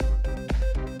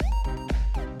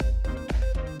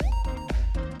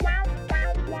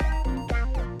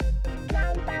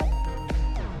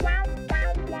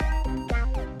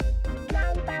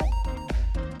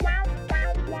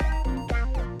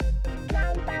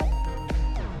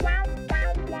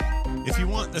If you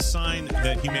want a sign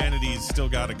that humanity's still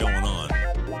got it going on.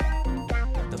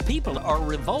 The people are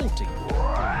revolting.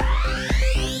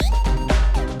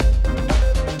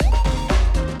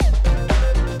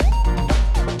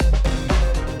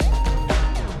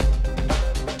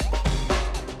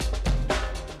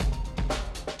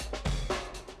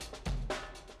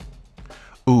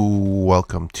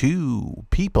 Welcome to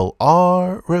People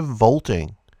Are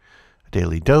Revolting, a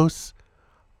daily dose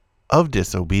of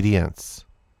disobedience.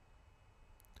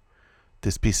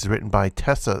 This piece is written by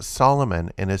Tessa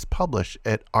Solomon and is published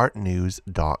at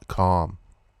artnews.com.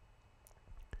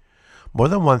 More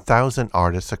than 1,000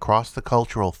 artists across the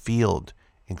cultural field,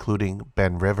 including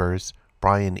Ben Rivers,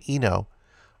 Brian Eno,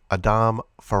 Adam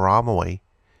Faramoy,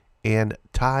 and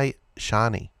Tai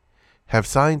Shani, have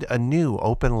signed a new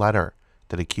open letter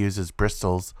that accuses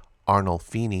Bristol's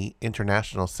Arnolfini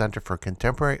International Center for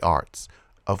Contemporary Arts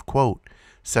of, quote,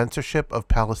 censorship of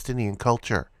Palestinian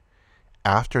culture,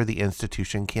 after the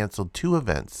institution canceled two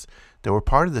events that were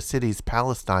part of the city's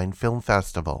Palestine Film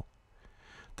Festival.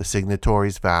 The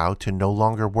signatories vow to no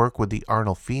longer work with the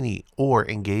Arnolfini or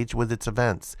engage with its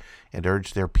events and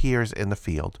urge their peers in the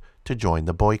field to join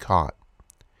the boycott.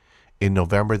 In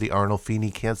November, the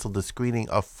Arnolfini canceled the screening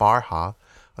of Farha,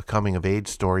 a coming-of-age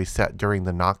story set during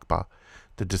the Nakba,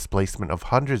 the displacement of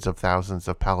hundreds of thousands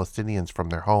of Palestinians from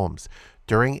their homes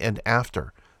during and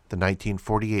after the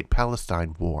 1948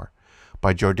 Palestine War,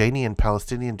 by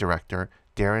Jordanian-Palestinian director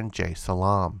Darren J.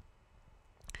 Salam.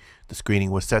 The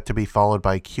screening was set to be followed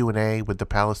by a Q&A with the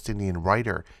Palestinian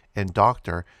writer and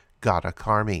doctor Ghada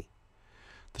Karmi.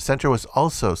 The center was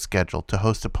also scheduled to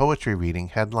host a poetry reading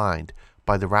headlined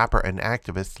by the rapper and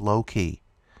activist Low Key.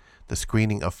 The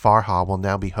screening of Farha will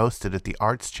now be hosted at the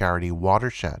arts charity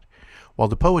Watershed, while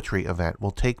the poetry event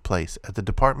will take place at the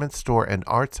department store and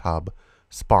arts hub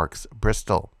Sparks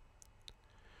Bristol.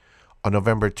 On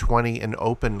November 20, an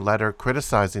open letter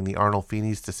criticizing the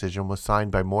Arnolfini's decision was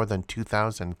signed by more than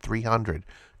 2,300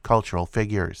 cultural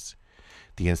figures.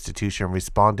 The institution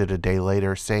responded a day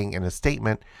later, saying in a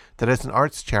statement that as an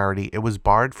arts charity it was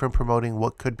barred from promoting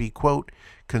what could be, quote,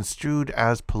 construed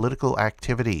as political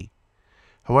activity.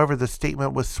 However, the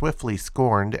statement was swiftly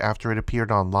scorned after it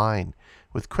appeared online,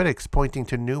 with critics pointing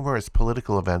to numerous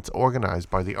political events organized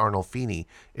by the Arnolfini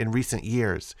in recent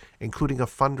years, including a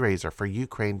fundraiser for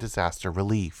Ukraine disaster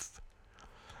relief.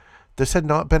 This had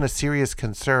not been a serious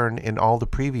concern in all the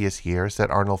previous years that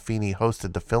Arnolfini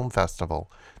hosted the film festival,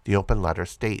 the open letter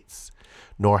states,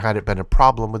 nor had it been a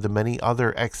problem with the many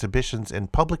other exhibitions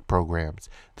and public programs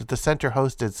that the center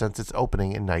hosted since its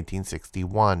opening in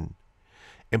 1961.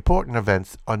 Important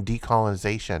events on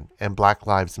decolonization and Black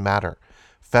Lives Matter,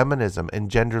 feminism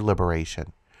and gender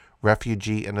liberation,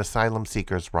 refugee and asylum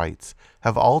seekers' rights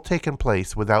have all taken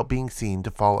place without being seen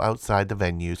to fall outside the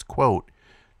venue's, quote,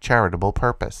 charitable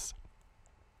purpose.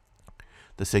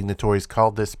 The signatories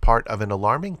called this part of an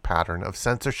alarming pattern of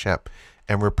censorship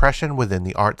and repression within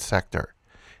the arts sector,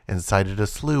 and cited a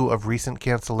slew of recent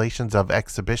cancellations of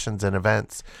exhibitions and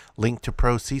events linked to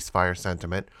pro-ceasefire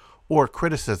sentiment or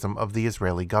criticism of the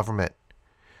Israeli government.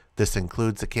 This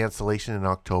includes a cancellation in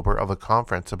October of a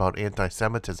conference about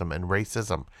anti-Semitism and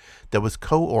racism that was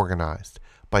co-organized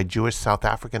by Jewish South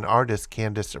African artist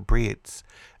Candice Breitz,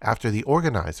 after the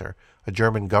organizer, a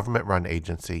German government-run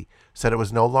agency, said it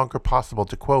was no longer possible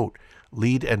to, quote,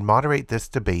 lead and moderate this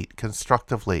debate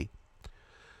constructively.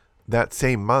 That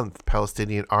same month,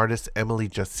 Palestinian artist Emily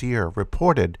Jassir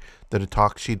reported that a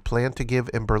talk she'd planned to give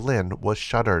in Berlin was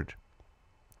shuttered.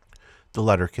 The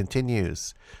letter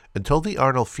continues, until the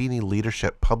Arnolfini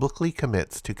leadership publicly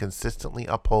commits to consistently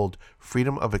uphold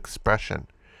freedom of expression,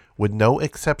 with no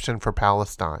exception for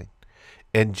Palestine,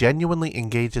 and genuinely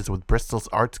engages with Bristol's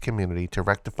arts community to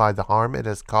rectify the harm it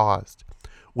has caused,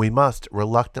 we must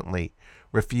reluctantly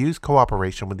refuse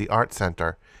cooperation with the Art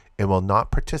Center and will not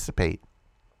participate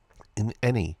in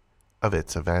any of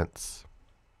its events.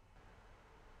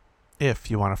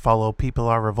 If you want to follow People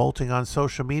Are Revolting on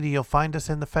social media, you'll find us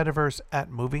in the Fediverse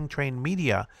at Moving Train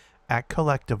Media at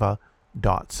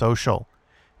collectiva.social.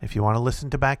 If you want to listen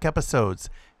to back episodes,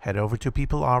 head over to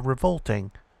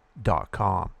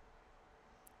peoplearerevolting.com.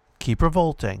 Keep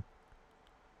revolting,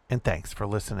 and thanks for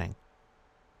listening.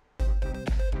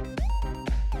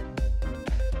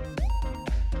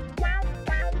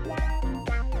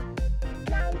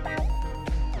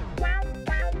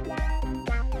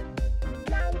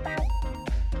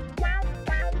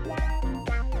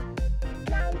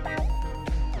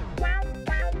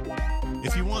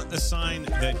 If you want a sign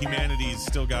that humanity's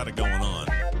still got it going on.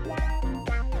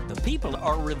 The people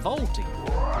are revolting.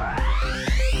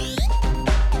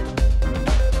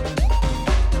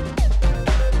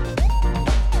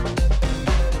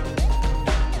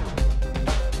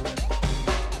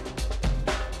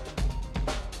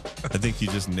 I think you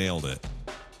just nailed it.